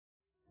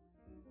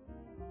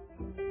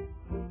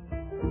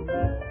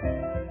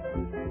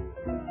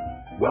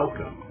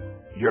Welcome.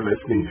 You're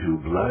listening to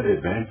Blood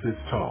Advances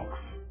Talks.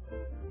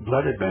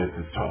 Blood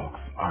Advances Talks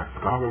are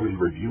scholarly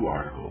review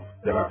articles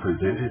that are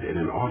presented in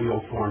an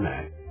audio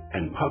format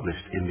and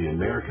published in the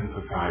American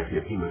Society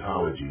of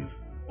Hematology's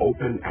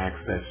open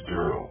access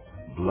journal,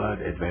 Blood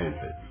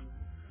Advances.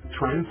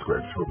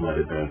 Transcripts for Blood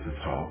Advances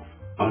Talks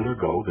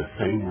undergo the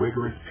same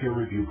rigorous peer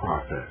review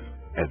process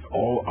as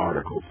all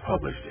articles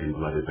published in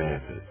Blood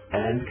Advances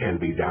and can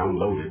be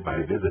downloaded by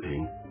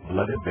visiting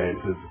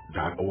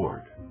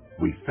bloodadvances.org.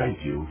 We thank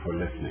you for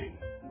listening.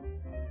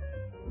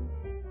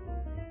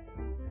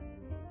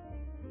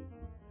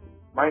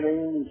 My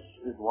name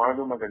is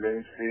Eduardo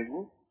Magalhães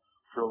Rego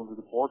from the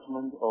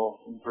Department of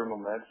Internal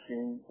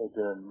Medicine at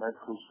the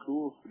Medical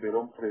School of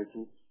Ribeirão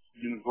Preto,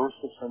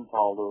 University of São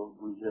Paulo,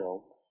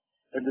 Brazil.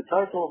 And the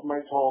title of my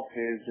talk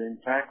is The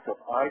Impact of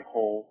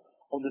Alcohol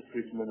on the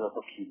Treatment of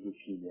Acute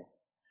Leukemia.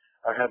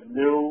 I have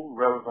no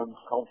relevant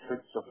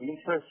conflicts of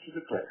interest to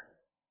declare.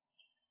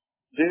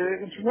 The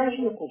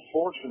International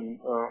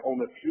Consortium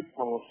on Acute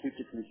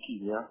Myelocytic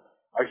Leukemia,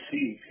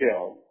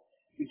 ICAL,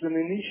 is an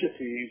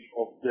initiative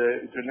of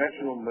the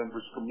International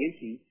Members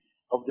Committee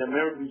of the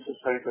American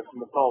Society of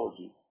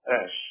Hematology,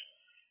 ASH,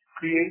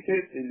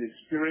 created in the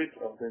spirit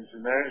of the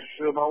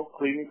international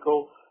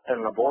clinical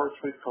and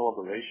laboratory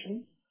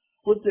collaboration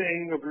with the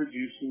aim of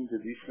reducing the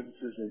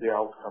differences in the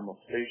outcome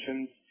of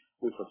patients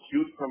with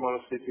acute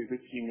myelocytic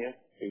leukemia,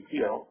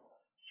 APL,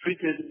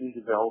 treated in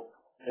developed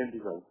and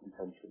developing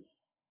countries.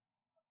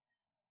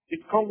 It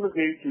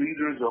congregates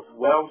leaders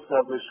of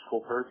well-established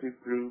cooperative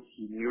groups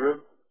in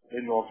Europe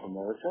and North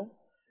America,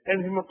 and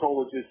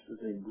hematologists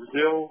in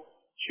Brazil,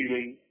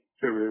 Chile,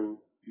 Peru,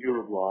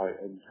 Uruguay,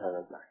 and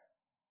Paraguay.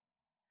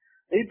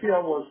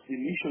 APL was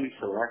initially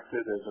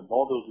selected as a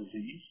model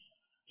disease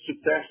to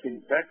test the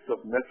impact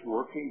of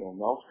networking on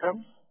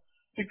outcomes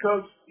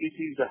because it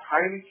is a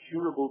highly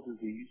curable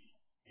disease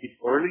if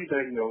early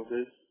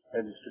diagnosis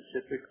and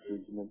specific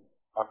treatment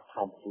are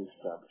promptly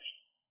established.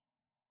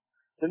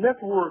 The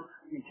network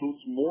includes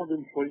more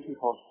than 20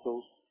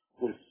 hospitals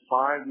with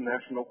 5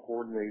 national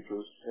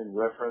coordinators and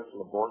reference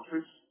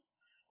laboratories,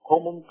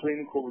 common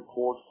clinical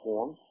record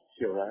forms,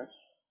 CRS,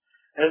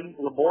 and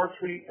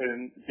laboratory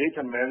and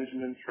data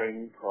management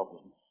training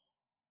programs.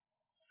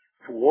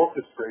 To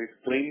orchestrate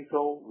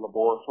clinical,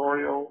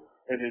 laboratorial,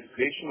 and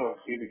educational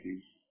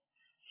activities,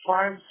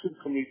 5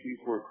 subcommittees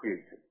were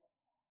created: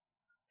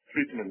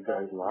 treatment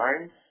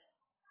guidelines,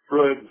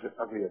 drugs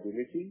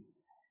availability,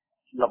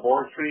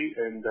 laboratory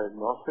and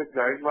diagnostic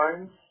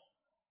guidelines,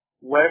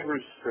 web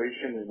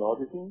registration and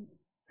auditing,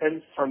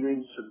 and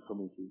funding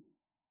subcommittee.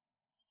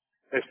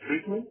 As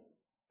treatment,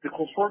 the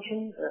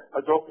consortium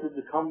adopted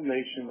the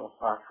combination of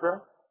ACRA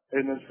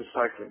and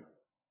anthracycline,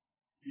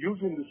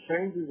 using the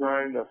same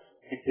design as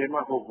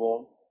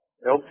Ikema-Rovon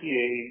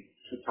LTA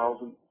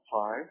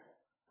 2005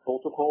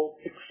 protocol,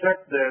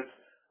 except that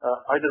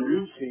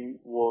idarubicin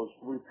was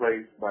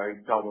replaced by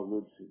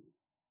daunorubicin.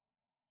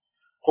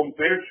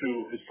 Compared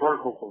to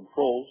historical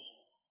controls,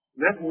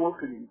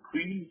 networking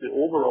increased the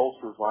overall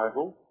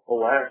survival,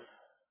 OS,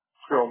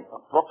 from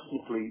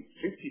approximately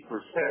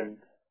 50%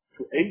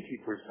 to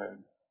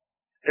 80%,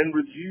 and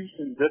reduced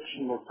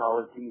induction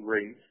mortality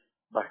rate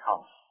by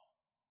half.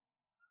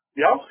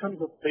 The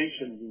outcomes of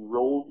patients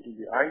enrolled in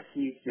the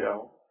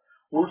ICAL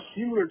were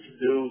similar to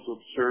those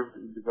observed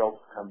in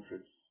developed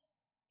countries,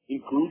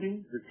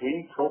 including the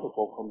CLEAN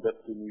protocol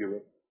conducted in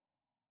Europe.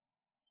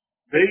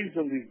 Based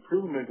on the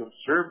improvement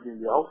observed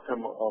in the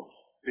outcome of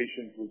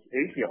patients with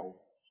APL,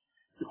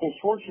 the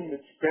consortium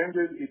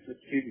expanded its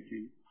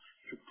activity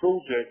to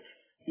projects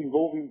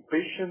involving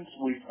patients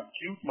with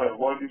acute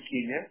myeloid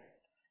leukemia,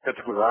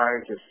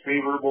 categorized as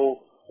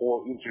favorable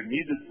or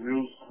intermediate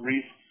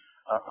risk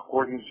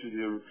according to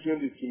the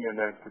European Leukemia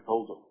Net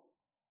proposal.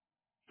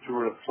 To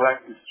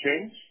reflect this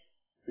change,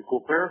 the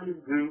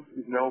cooperative group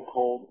is now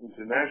called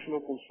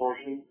International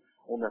Consortium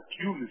on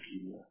Acute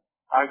Leukemia,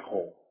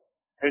 ICOL,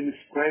 and is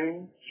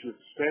planning to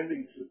expand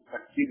its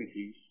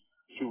activities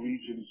to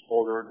regions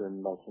other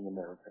than Latin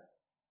America.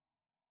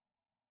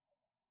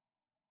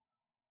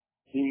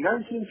 In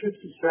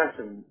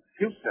 1957,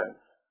 Hillstead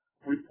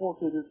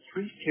reported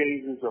 3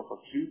 cases of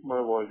acute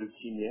myeloid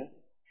leukemia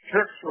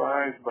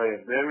characterized by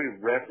a very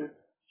rapid,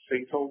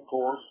 fatal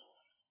course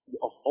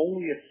of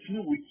only a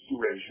few weeks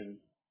duration,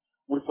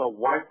 with a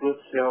white blood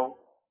cell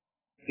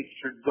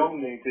picture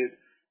dominated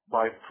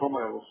by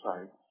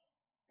promyelocytes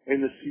and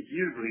a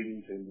severe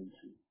bleeding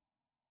tendency.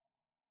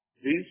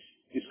 This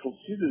is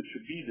considered to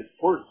be the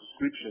first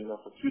description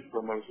of acute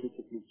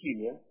promyelocytic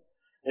leukemia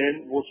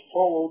and was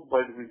followed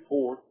by the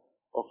report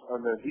of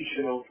an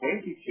additional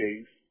 20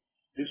 cases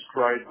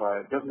described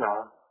by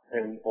Bernard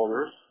and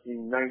others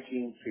in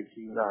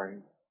 1959.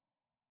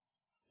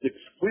 The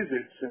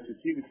exquisite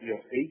sensitivity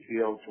of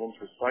APL to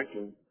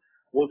anthracycline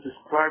was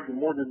described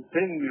more than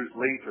 10 years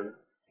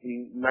later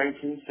in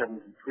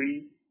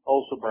 1973,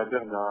 also by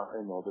Bernard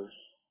and others.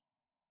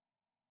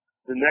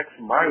 The next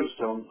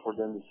milestone for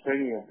the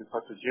understanding of the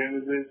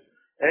pathogenesis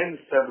and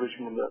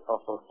establishment of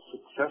a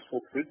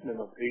successful treatment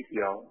of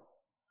APL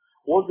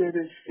was the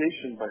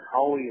identification by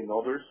Hawley and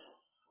others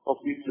of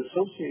its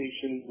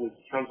association with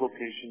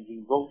translocations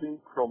involving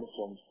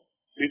chromosomes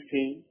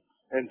 15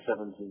 and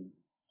 17,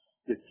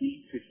 the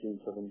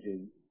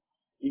T1517,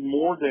 in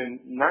more than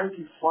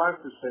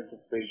 95%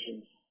 of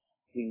patients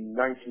in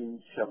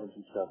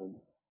 1977.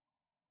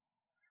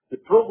 The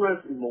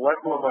progress in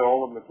molecular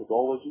biology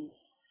methodologies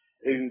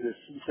in the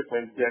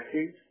subsequent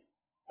decades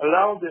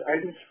allowed the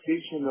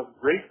identification of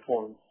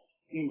breakpoints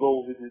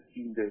involved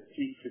in the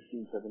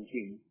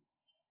T1517,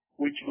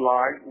 which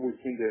lie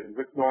within the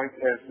retinoic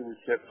acid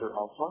receptor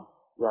alpha,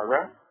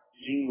 RARA,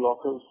 gene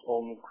locus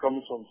on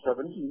chromosome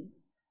 17,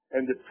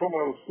 and the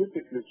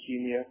promyelocytic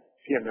leukemia,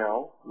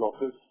 PML,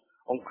 locus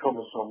on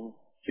chromosome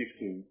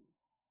 15.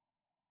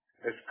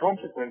 As a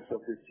consequence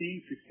of the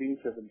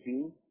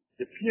T1517,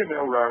 the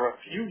PML-RARA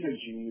fusion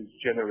gene is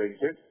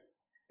generated,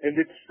 and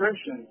the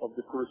expression of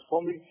the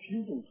corresponding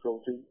fusion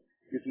protein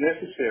is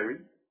necessary,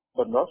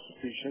 but not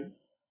sufficient,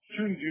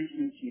 to induce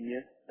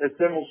leukemia, as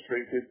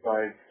demonstrated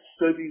by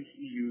studies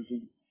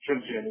using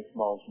transgenic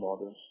mouse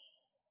models.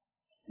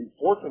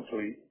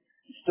 Importantly,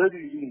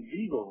 studies in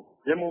vivo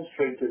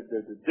demonstrated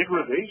that the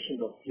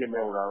degradation of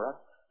PML-RARA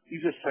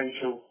is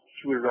essential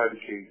to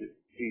eradicate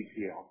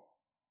APL.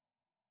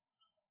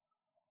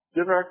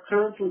 There are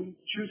currently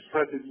two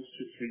strategies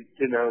to treat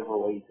de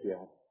novo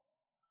APL.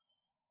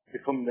 The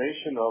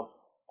combination of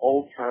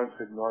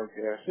all-trans-retinoic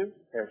acid,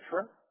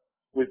 ATRA,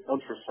 with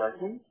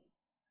anthracycline,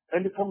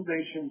 and the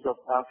combinations of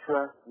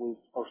ATRA with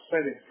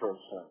arsenic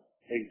trioxide,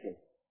 ATO.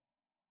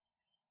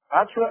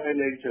 ATRA and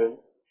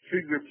ATO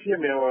trigger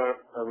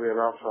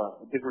PML-RARA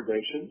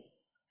degradation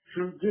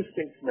through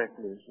distinct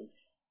mechanisms,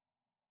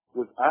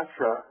 with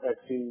ATRA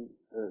acting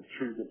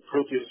through the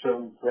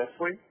proteasome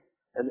pathway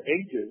and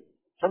ATO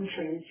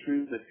functioning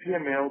through the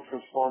PML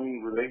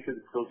transforming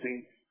related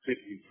protein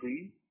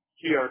 53,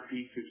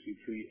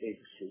 TRP53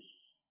 axis.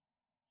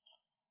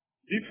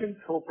 Different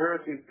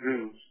cooperative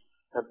groups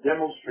have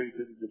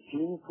demonstrated the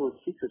clinical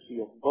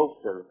efficacy of both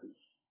therapies,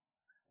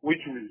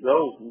 which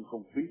result in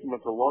complete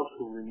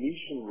hematological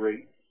remission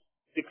rates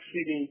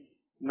exceeding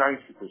 90%.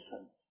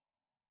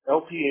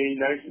 LPA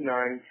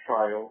 99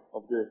 trial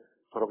of the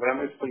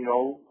Programa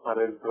Español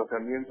para el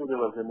Tratamiento de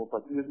las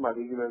Hemopatías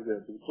Malignas de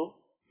Adultos,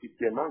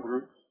 IPEMA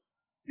group,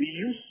 the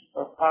use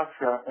of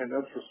ATRA and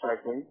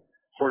anthracycline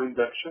for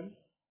induction,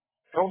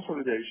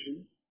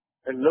 consolidation,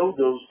 and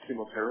low-dose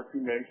chemotherapy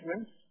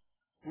maintenance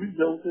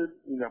resulted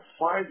in a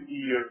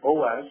 5-year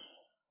OS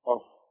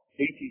of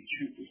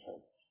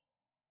 82%.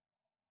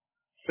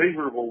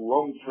 Favorable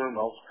long-term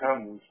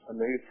outcome with an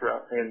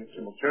ATRA and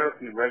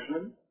chemotherapy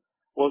regimen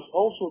was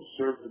also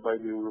observed by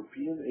the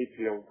European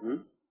APL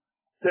group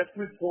that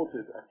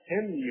reported a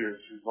 10-year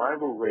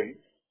survival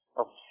rate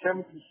of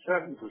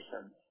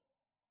 77%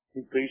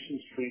 in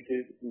patients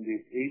treated in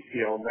the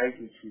APL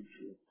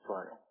 93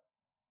 trial.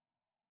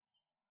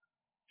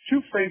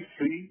 Two phase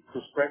 3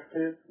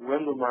 prospective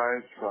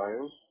randomized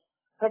trials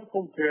have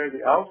compared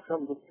the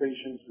outcomes of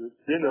patients with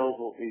de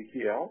novo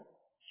APL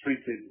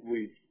treated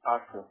with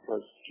ATRA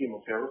plus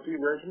chemotherapy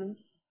regimens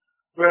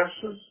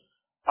versus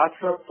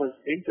ATRA plus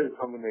ATO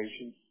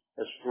combinations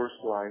as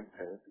first-line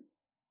therapy.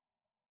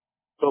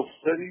 Both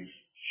studies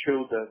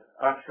show that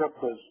ATRA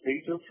plus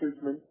ATO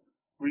treatment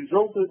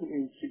resulted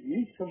in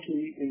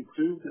significantly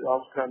improved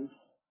outcomes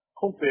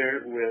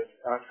compared with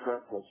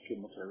ATRA plus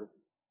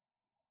chemotherapy.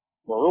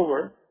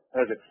 Moreover,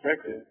 as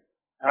expected,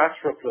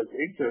 ATRA plus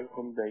ATO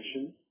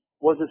combination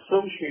was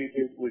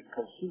associated with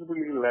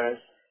considerably less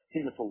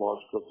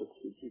hematological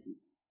toxicity.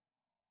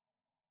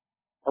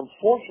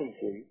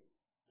 Unfortunately,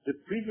 the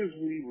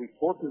previously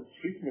reported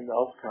treatment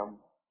outcome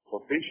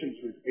for patients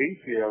with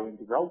APL in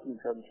developing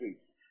countries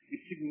is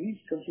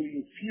significantly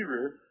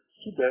inferior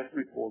to that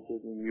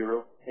reported in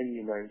Europe and the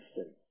United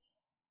States.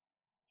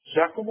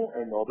 Giacomo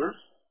and others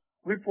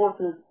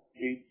reported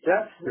a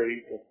death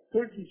rate of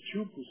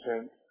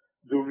 32%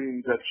 during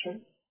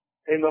induction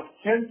and of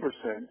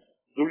 10%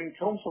 during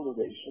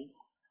consolidation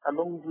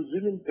among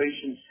Brazilian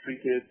patients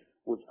treated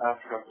with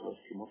ATRA plus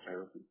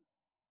chemotherapy.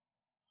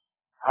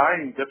 High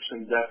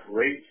induction death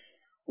rates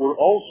were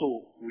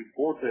also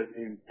reported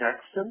in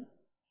Pakistan,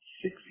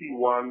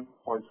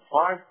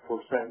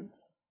 61.5%,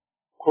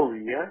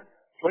 Korea,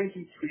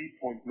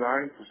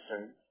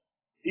 23.9%,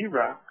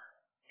 Iraq,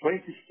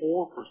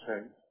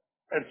 24%,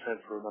 and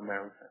Central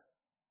America.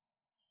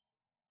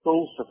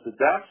 Most of the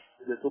deaths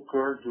that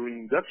occur during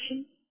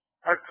induction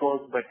are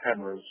caused by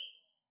hemorrhage.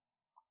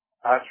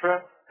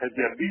 ATRA has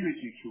the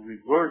ability to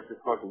reverse the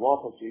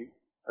coagulopathy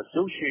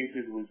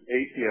associated with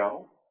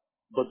APL,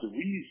 but the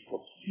risk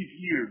of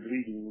severe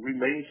bleeding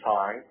remains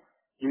high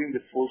during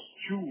the first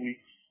 2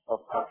 weeks of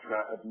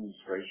ATRA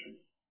administration.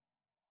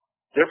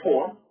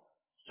 Therefore,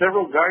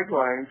 several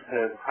guidelines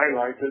have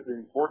highlighted the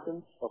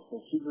importance of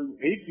considering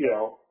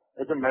APL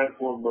as a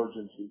medical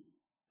emergency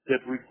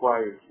that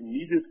requires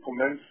immediate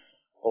commencement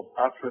of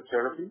ATRA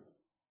therapy,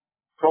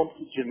 prompt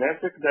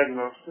genetic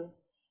diagnosis,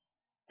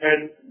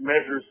 and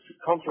measures to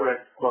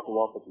counteract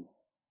coagulopathy,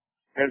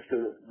 hence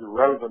the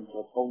relevance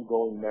of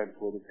ongoing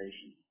medical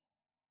education.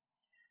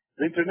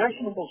 The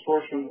International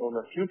Consortium on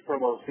Acute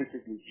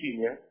Promyelocytic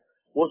Leukemia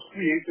was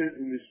created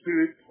in the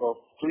spirit of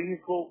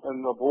clinical and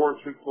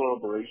laboratory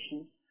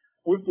collaboration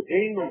with the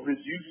aim of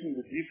reducing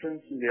the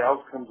difference in the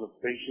outcomes of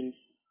patients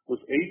with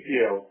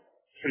APL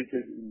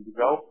treated in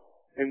developed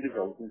and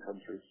developing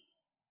countries.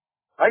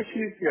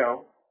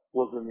 ICAPL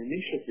was an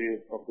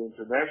initiative of the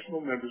International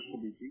Members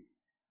Committee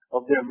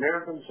of the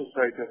American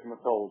Society of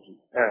Hematology,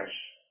 ASH,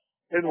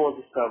 and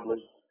was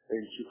established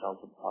in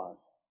 2005.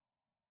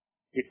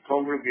 It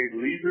congregated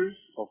leaders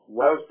of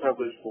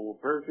well-established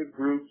cooperative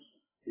groups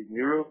in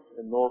Europe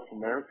and North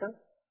America,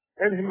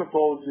 and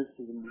hematologists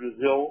in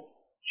Brazil,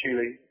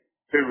 Chile,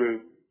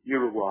 Peru,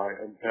 Uruguay,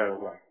 and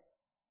Paraguay.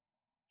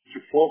 To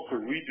foster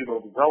regional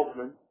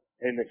development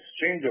and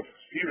exchange of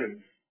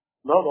experience,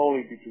 not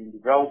only between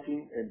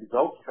developing and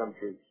developed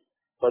countries,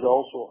 but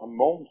also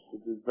amongst the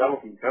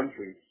developing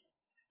countries,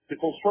 the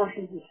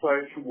consortium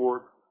decided to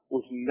work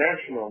with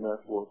national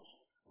networks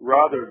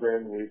rather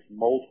than with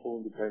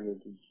multiple independent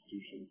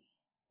institutions.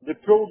 The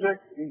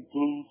project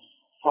includes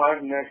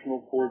 5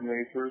 national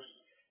coordinators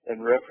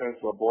and reference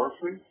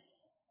laboratories,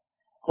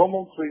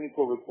 common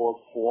clinical report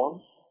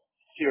forms,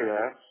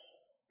 CRFs,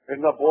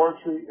 and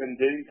laboratory and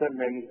data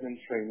management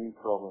training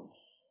programs.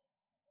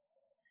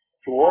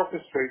 To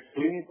orchestrate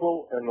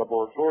clinical and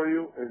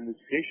laboratorial and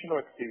educational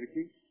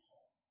activities,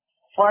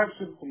 5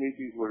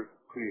 subcommittees were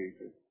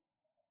created.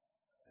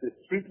 The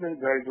Treatment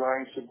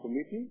Guidelines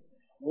Subcommittee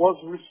was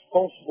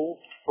responsible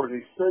for the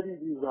study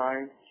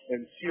design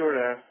and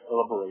CRF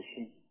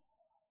elaboration.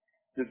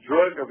 The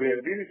Drug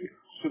Availability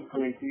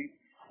Subcommittee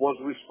was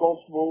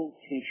responsible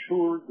to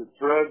ensure that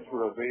drugs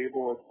were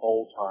available at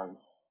all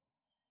times.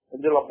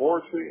 And the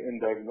Laboratory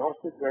and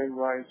Diagnostic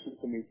Guidelines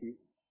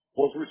Subcommittee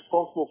was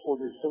responsible for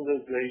the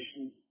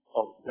standardization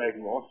of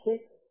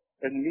diagnostic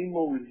and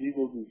minimal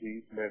residual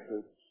disease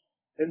methods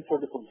and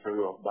for the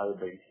control of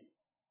biobanking.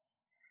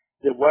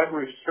 The Web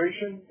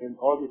Registration and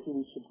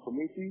Auditing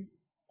Subcommittee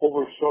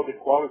oversaw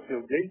the quality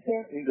of data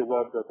in the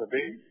web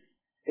database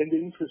and the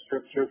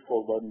infrastructure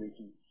for web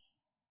meetings.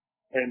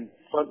 And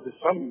the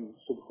Funding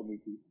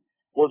Subcommittee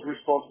was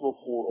responsible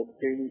for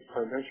obtaining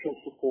financial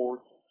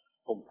support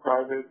from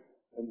private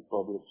and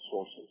public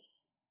sources.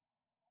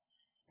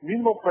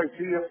 Minimal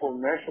criteria for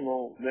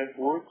national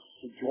networks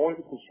to join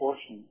the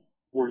consortium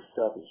were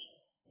established,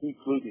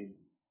 including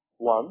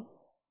 1.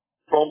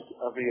 Prompt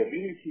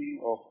availability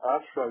of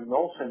ASTRA in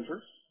all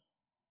centers.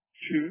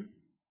 2.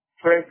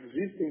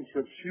 Pre-existing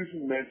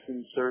transfusion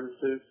medicine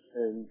services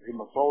and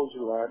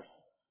hematology labs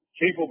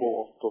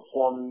capable of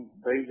performing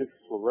basic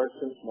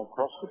fluorescence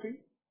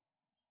microscopy.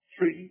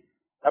 3.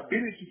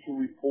 Ability to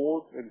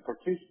report and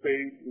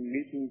participate in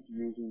meetings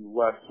using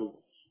web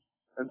tools.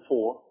 And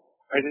 4.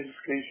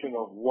 Identification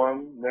of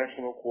 1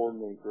 national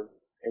coordinator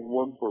and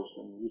 1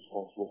 person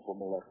responsible for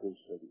molecular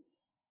studies.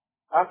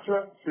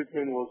 ASTRA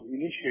treatment was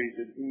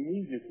initiated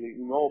immediately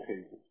in all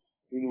cases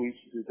in which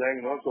the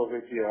diagnosis of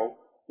APL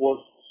was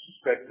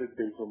suspected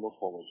based on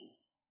morphology.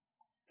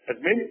 As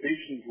many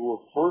patients who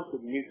were first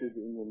admitted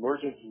in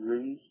emergency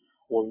rooms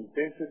or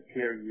intensive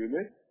care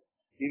units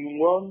in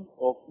one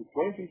of the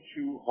 22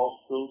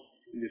 hospitals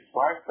in the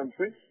 5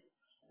 countries,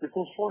 the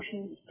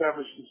consortium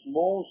established a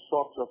small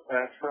structure of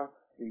ASTRA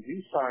in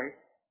these sites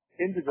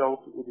and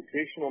developed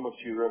educational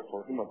material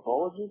for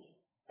hematologists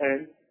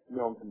and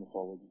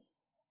non-hematologists.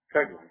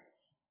 Guidelines.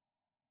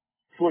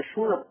 To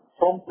assure a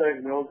prompt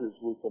diagnosis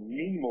with a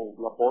minimal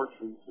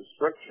laboratory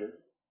infrastructure,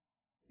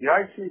 the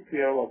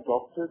ICAPL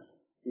adopted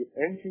the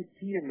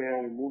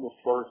anti-PML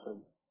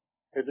immunofluorescence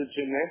as a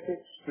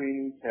genetic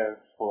screening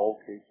test for all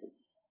cases.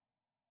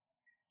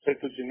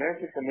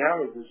 Cytogenetic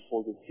analysis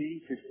for the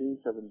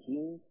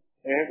T1517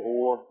 and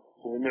or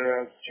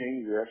polymerase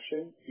chain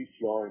reaction,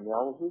 PCR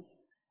analysis,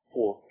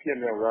 for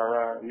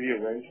PML-RARA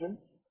rearrangement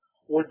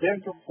were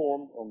then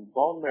performed on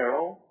bone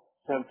marrow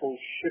samples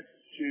shipped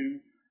to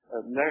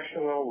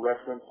national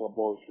reference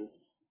laboratories.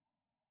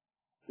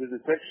 The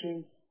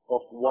detection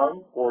of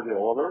one or the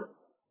other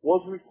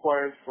was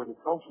required for the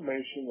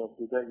confirmation of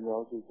the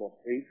diagnosis of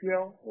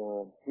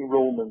APL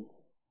enrollment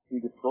in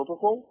the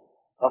protocol,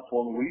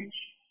 upon which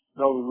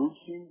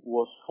Nalirupsin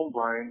was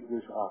combined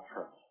with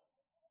ASTRA.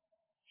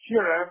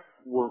 CRF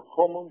were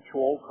common to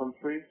all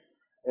countries,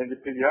 and the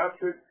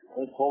Pediatric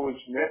Oncology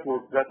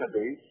Network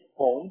database,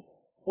 PON,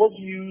 was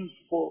used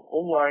for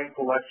online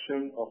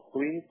collection of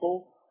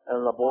clinical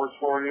and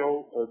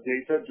laboratorial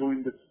data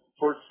during the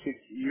first 6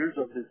 years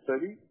of the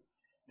study.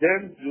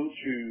 Then, due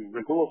to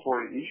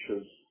regulatory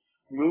issues,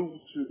 moved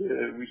to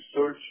the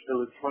Research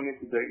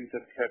Electronic Data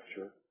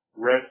Capture,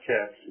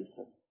 REDCap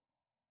system.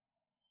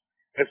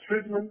 As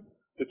treatment,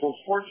 the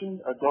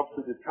consortium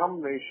adopted a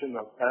combination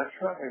of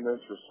ASTRA and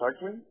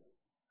anthracycline,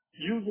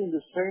 using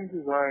the same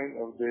design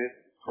of the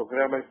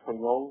Programa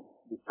Espanhol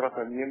de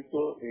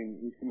Tratamento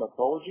em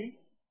Hematology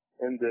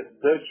and the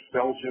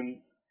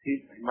Dutch-Belgian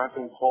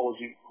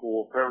Hemato-Oncology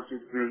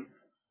Cooperative Group,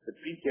 the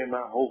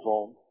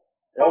PKMA-HOVON,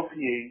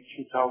 LPA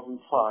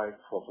 2005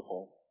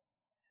 protocol,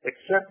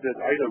 except that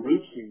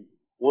idarubicin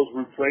was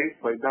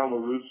replaced by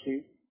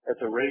daunorubicin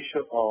at a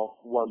ratio of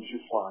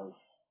 1:5.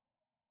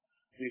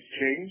 This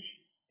change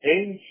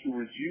aimed to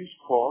reduce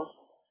costs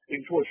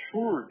and to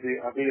assure the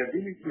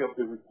availability of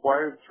the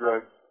required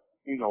drugs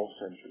in all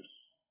centers.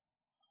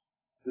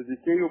 The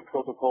detailed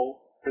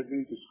protocol has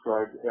been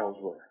described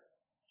elsewhere.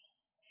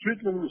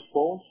 Treatment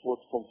response was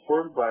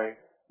confirmed by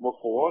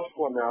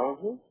morphological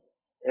analysis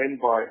and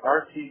by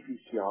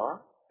RT-PCR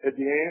at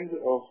the end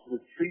of the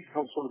 3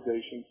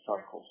 consolidation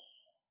cycles.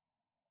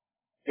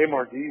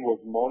 MRD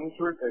was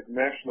monitored at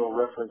national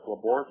reference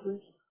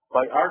laboratories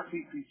by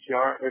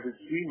RT-PCR every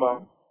 3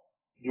 months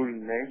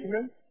during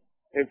maintenance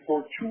and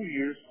for 2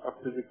 years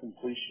after the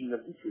completion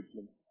of the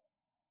treatment.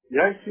 The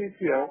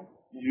ICAPL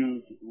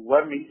used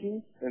web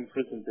meetings and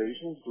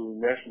presentations during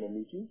national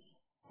meetings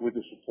with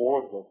the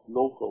support of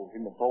local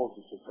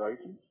hematology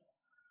societies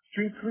to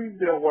increase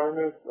the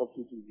awareness of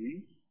the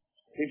disease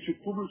and to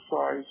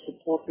publicize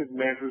supportive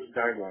measures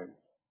guidelines,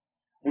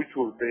 which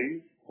were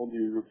based on the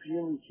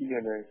European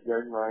TNS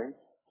guidelines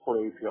for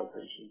APL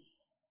patients.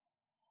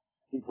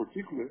 In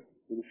particular,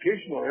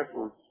 educational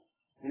efforts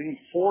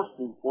reinforced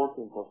the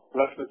importance of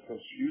platelet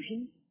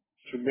transfusion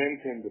to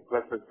maintain the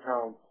platelet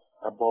count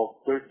above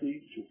 30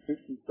 to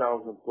 50,000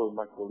 per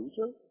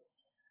microliter,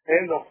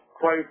 and of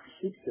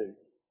cryoprecipitate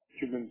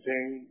to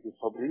maintain the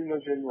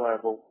fibrinogen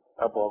level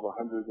above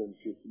 150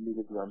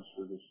 milligrams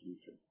per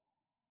deciliter.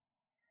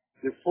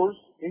 The first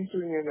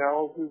interim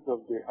analysis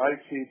of the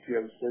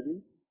ICAPL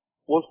study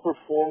was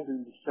performed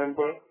in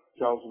December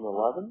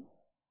 2011,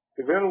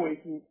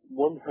 evaluating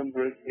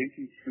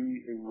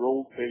 183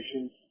 enrolled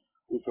patients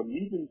with a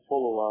median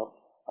follow-up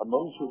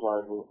among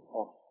survival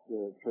of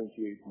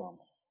 28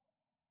 months.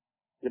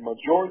 The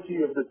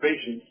majority of the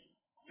patients,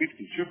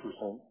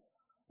 52%,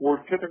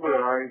 were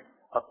categorized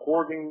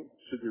according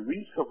to the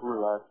risk of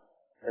relapse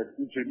as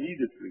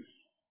intermediate risk,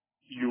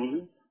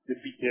 using the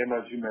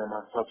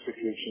PTEMA-GMEMA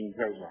classification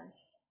guidelines.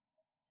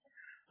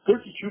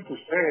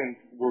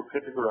 32% were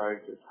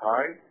categorized as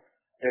high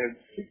and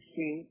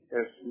 16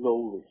 as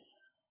low risk.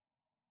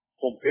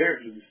 Compared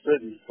to the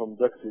studies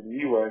conducted in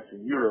the U.S.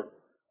 and Europe,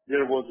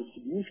 there was a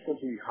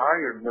significantly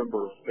higher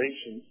number of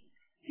patients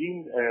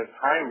deemed as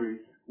high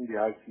risk in the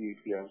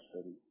ICAPL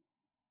study.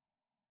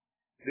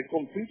 The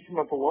complete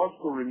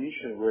hematological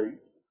remission rate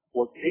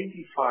was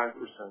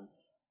 85%.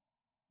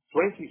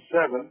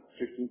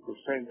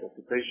 15% of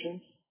the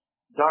patients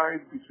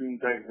died between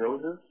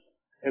diagnosis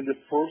and the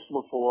first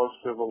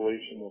morphological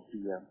evaluation of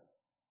PM.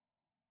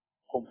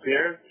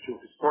 Compared to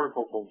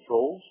historical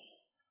controls,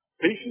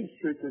 patients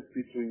treated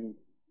between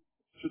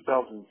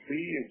 2003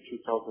 and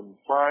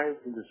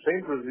 2005 in the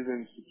same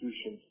Brazilian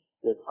institutions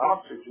that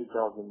after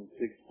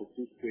 2006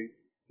 participated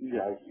in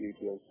the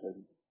ICAPL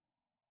study.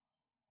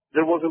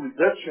 There was a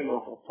reduction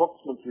of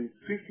approximately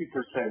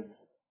 50%,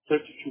 32%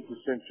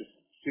 to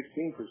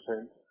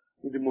 16%,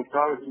 in the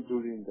mortality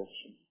during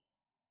induction.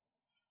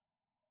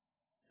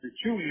 The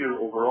 2-year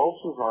overall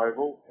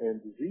survival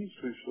and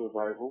disease-free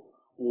survival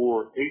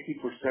were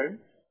 80%.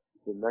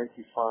 The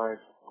 95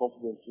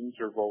 confidence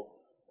interval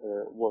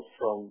was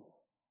from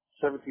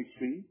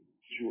 73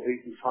 to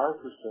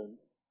 85%,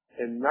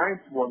 and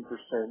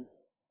 91%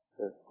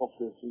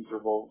 confidence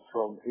interval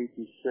from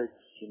 86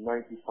 to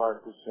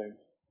 95%,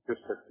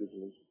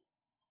 respectively.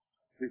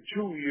 The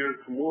 2-year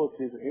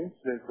cumulative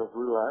incidence of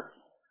relapse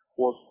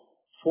was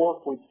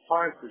 4.5%,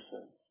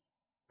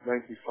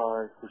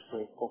 95%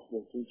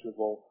 confidence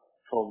interval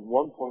from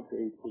 1.8%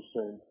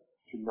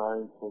 to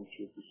 9.2%.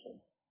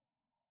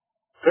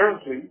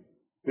 Currently,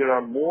 there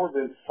are more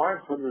than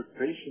 500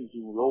 patients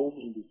enrolled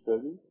in the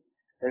study,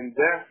 and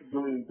death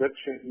during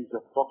induction is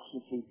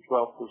approximately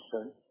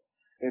 12%,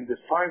 and the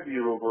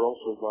 5-year overall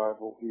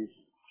survival is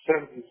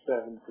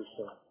 77%,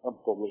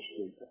 unpublished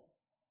data.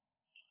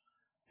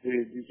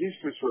 The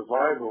disease-free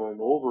survival and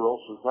overall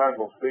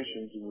survival of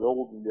patients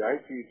enrolled in the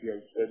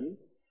ICAPL study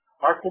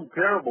are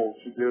comparable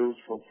to those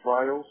from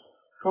trials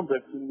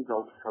conducted in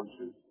developed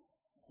countries,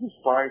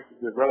 despite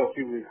the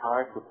relatively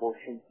high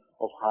proportion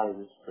of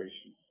high-risk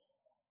patients.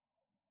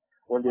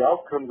 When the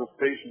outcomes of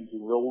patients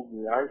enrolled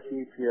in the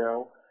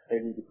ICAPL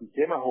and in the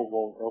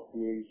PTEMA-HOVON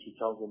LPA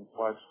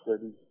 2005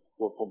 studies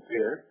were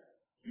compared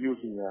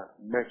using a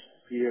matched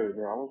pair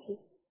analysis,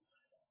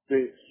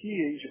 the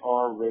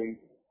CHR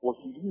rate was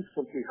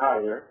significantly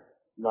higher,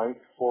 94%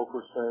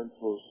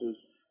 versus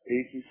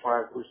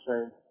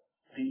 85%,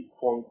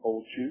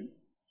 P.02,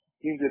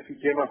 in the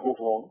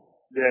PTEMA-HOVON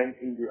than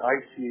in the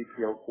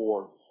ICAPL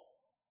cohorts.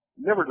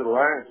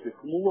 Nevertheless, the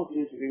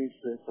cumulative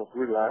incidence of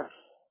relapse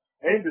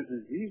and the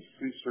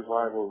disease-free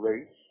survival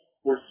rates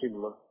were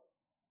similar.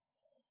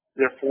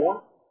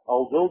 Therefore,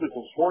 although the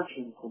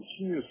consortium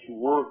continues to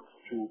work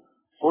to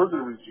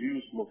further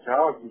reduce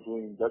mortality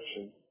during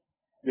induction,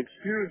 the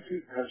experience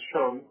has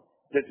shown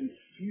that it is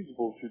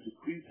feasible to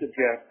decrease the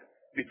gap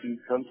between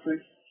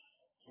countries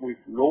with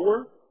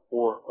lower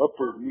or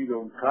upper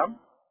middle income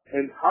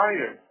and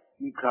higher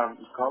income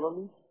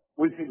economies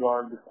with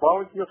regard to the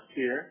quality of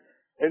care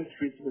and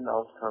treatment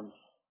outcomes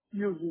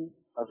using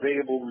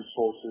available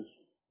resources,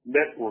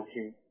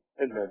 networking,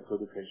 and medical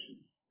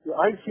education. The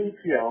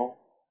ICAPL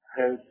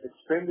has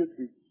expanded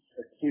its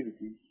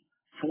activities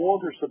to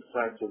other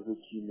subtypes of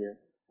leukemia,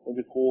 and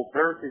the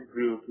cooperative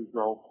group is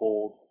now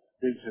called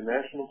the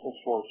International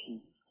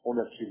Consortium on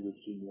Acute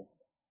Leukemia,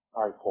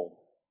 ICOL.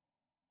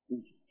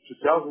 In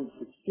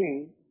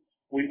 2016,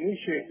 we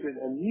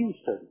initiated a new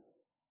study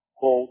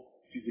called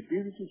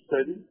Feasibility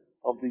Study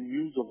of the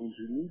use of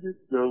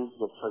intermediate dose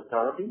of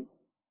cytarabine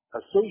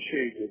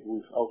associated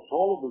with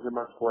autologous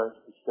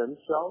hematopoietic stem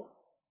cells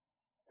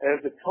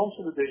as a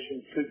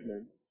consolidation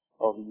treatment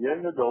of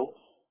young adults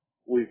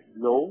with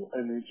low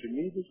and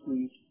intermediate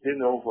risk de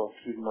novo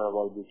acute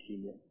myeloid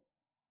leukemia,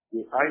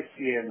 the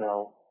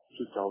ICML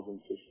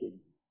 2015,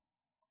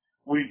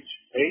 which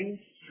aims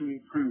to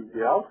improve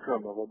the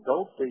outcome of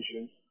adult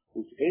patients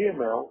with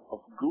AML of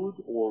good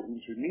or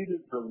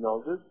intermediate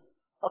prognosis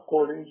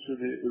according to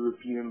the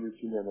European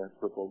Leukemia Net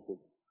proposal,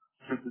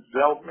 through the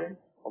development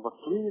of a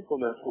clinical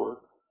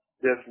network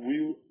that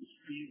will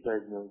speed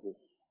diagnosis.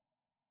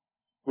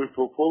 We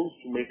propose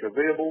to make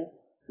available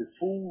the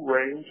full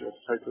range of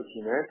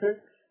cytogenetic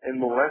and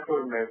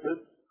molecular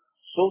methods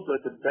so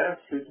that the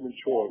best treatment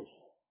choice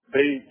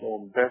based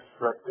on best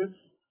practice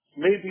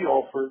may be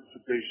offered to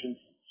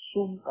patients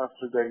soon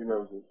after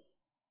diagnosis.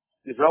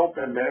 Develop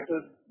a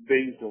method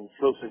based on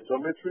flow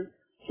cytometry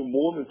to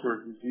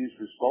monitor disease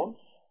response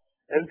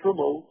and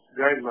promote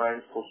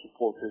guidelines for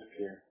supportive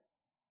care.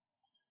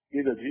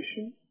 In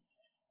addition,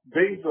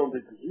 based on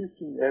the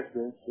existing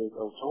evidence that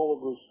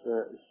autologous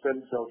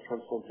stem cell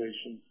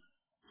transplantation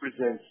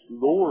presents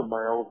lower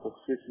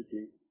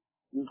myelotoxicity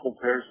in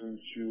comparison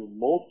to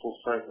multiple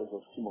cycles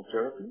of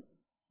chemotherapy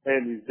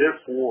and is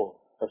therefore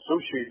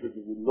associated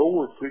with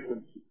lower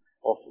frequency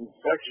of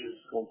infectious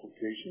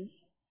complications,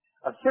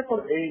 a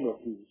second aim of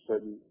this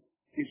study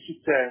is to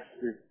test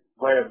the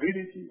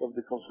viability of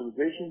the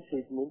consolidation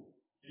treatment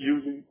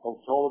using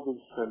autologous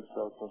stem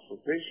cell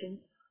transplantation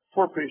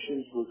for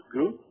patients with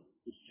good,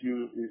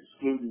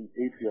 excluding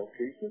APL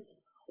cases,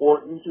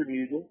 or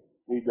intermediate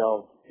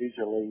without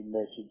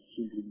HLA-matched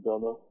sibling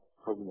donor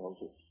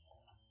prognosis.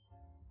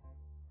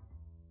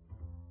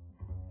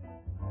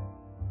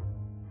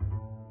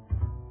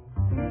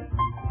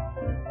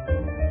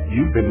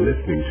 You've been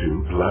listening to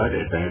Blood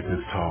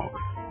Advances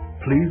Talks.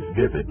 Please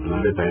visit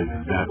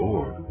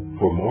bloodadvances.org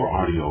for more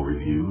audio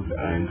reviews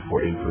and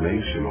for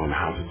information on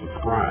how to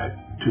subscribe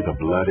to the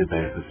Blood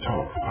Advances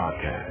Talks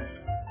podcast.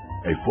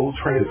 A full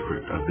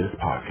transcript of this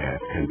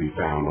podcast can be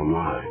found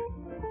online.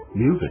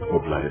 Music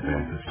for Blood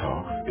Advances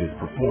Talks is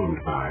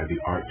performed by the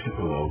Art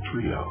Tipolo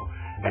Trio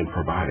and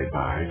provided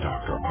by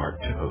Dr. Art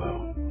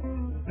Tipolo.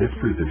 This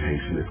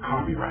presentation is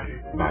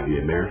copyrighted by the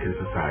American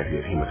Society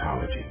of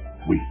Hematology.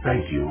 We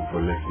thank you for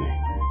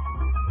listening.